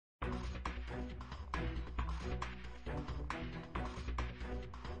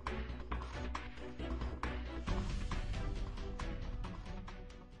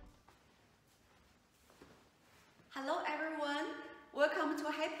Hello everyone, welcome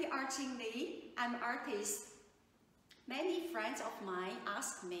to Happy Art Jing Li. I'm an artist. Many friends of mine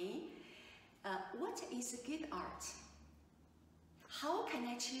ask me, what is good art? How can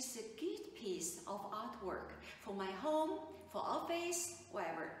I choose a good piece of artwork for my home, for office,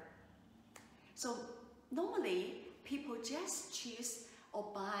 wherever? So normally people just choose or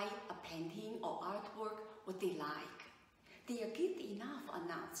buy a painting or artwork what they like. They are good enough or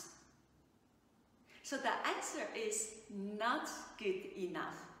not? So the answer is not good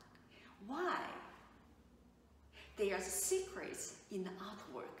enough. Why? There are secrets in the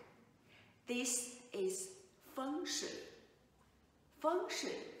artwork. This is Feng Shui. Feng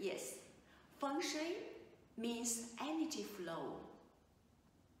Shui, yes. Feng Shui means energy flow.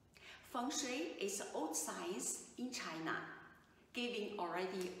 Feng Shui is old science in China, giving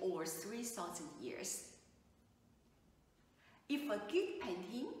already over 3,000 years. If a good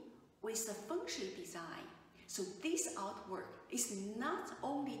painting with a Feng Shui design, so this artwork is not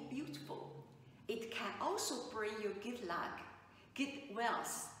only beautiful, it can also bring you good luck, good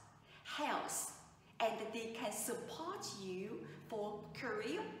wealth, health, and they can support you for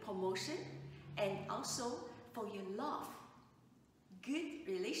career promotion and also for your love, good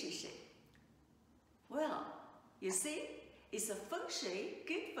relationship. Well, you see, it's a Feng Shui,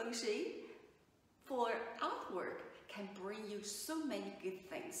 good Feng Shui for artwork can bring you so many good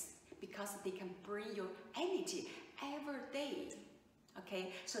things because they can bring you energy every day.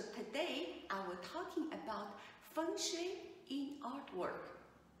 Okay, so today I will talking about Feng Shui in artwork.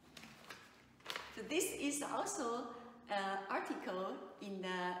 So this is also an article in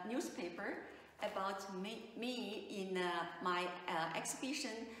the newspaper about me in my exhibition,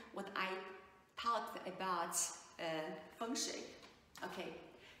 what I talked about Feng Shui. Okay,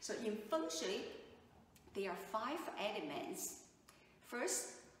 so in Feng Shui, there are 5 elements.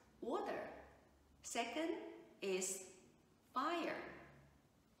 First, water. Second is fire.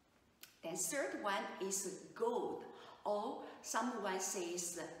 Then third one is gold, or someone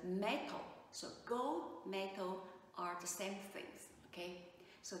says metal. So gold, metal are the same things, okay?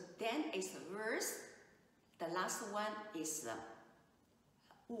 So then is earth. The last one is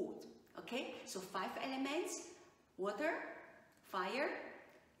wood, okay? So 5 elements: water, fire,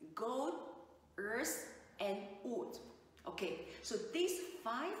 gold, earth, and wood. Okay, so these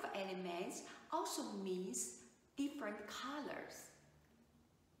 5 elements also means different colors.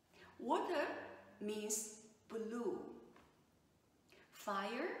 Water means blue.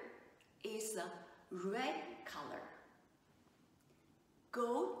 Fire is a red color.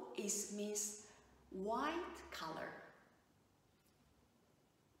 Gold means white color.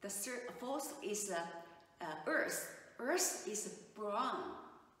 The fourth is earth. Earth is brown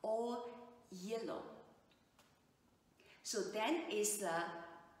or yellow. So then is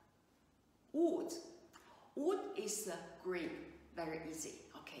wood. Wood is green, very easy.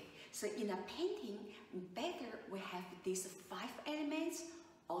 Okay. So in a painting, better we have these 5 elements,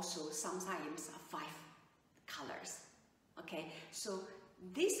 also sometimes 5 colors. Okay. So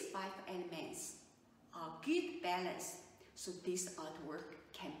these 5 elements are good balance. So this artwork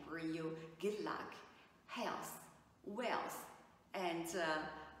can bring you good luck, health, wealth, and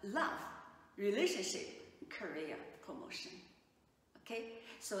love, relationship, career promotion. Okay,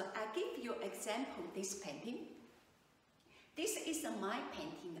 so I give you example this painting. This is my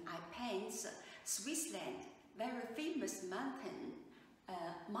painting. I paint Switzerland, very famous mountain,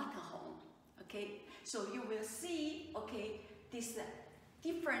 Matterhorn. Okay, so you will see, okay, these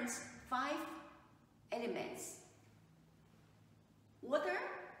different 5 elements. Water,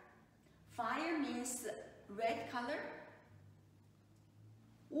 fire means red color,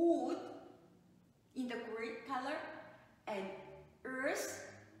 wood in the green color, and earth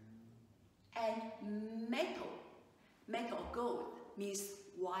and metal. Metal gold means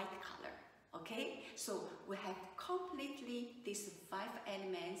white color. Okay, so we have completely these 5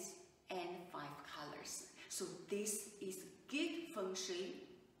 elements and 5 colors. So this is good Feng Shui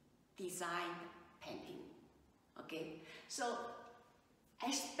design painting. Okay, so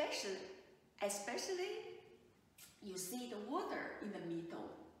especially you see the water in the middle.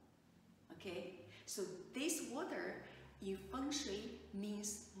 Okay, so this water in Feng Shui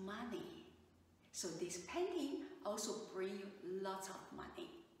means money. So this painting also brings you lots of money.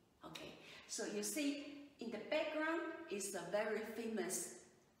 Okay, so you see in the background is a very famous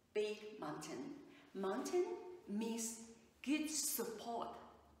big mountain. Mountain means good support.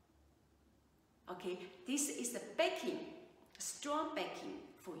 Okay, this is the backing, strong backing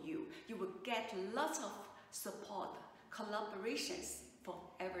for you. You will get lots of support, collaborations for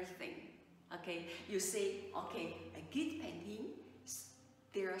everything. Okay, you see, okay, a good painting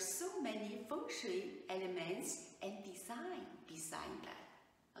there are so many Feng Shui elements and design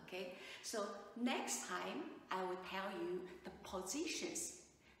that. Okay, so next time I will tell you the positions.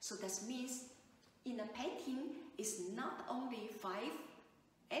 So that means in a painting, it's not only 5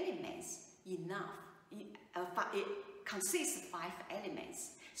 elements enough. It consists of 5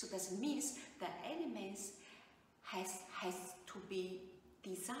 elements. So that means the elements has to be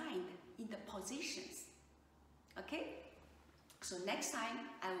designed in the positions. Okay? So next time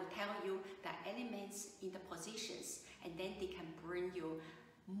I will tell you the elements in the positions, and then they can bring you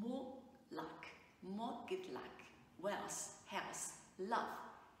more luck, more good luck, wealth, health, love,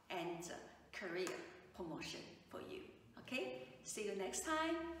 and career promotion for you. Okay? See you next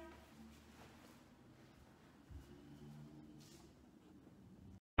time.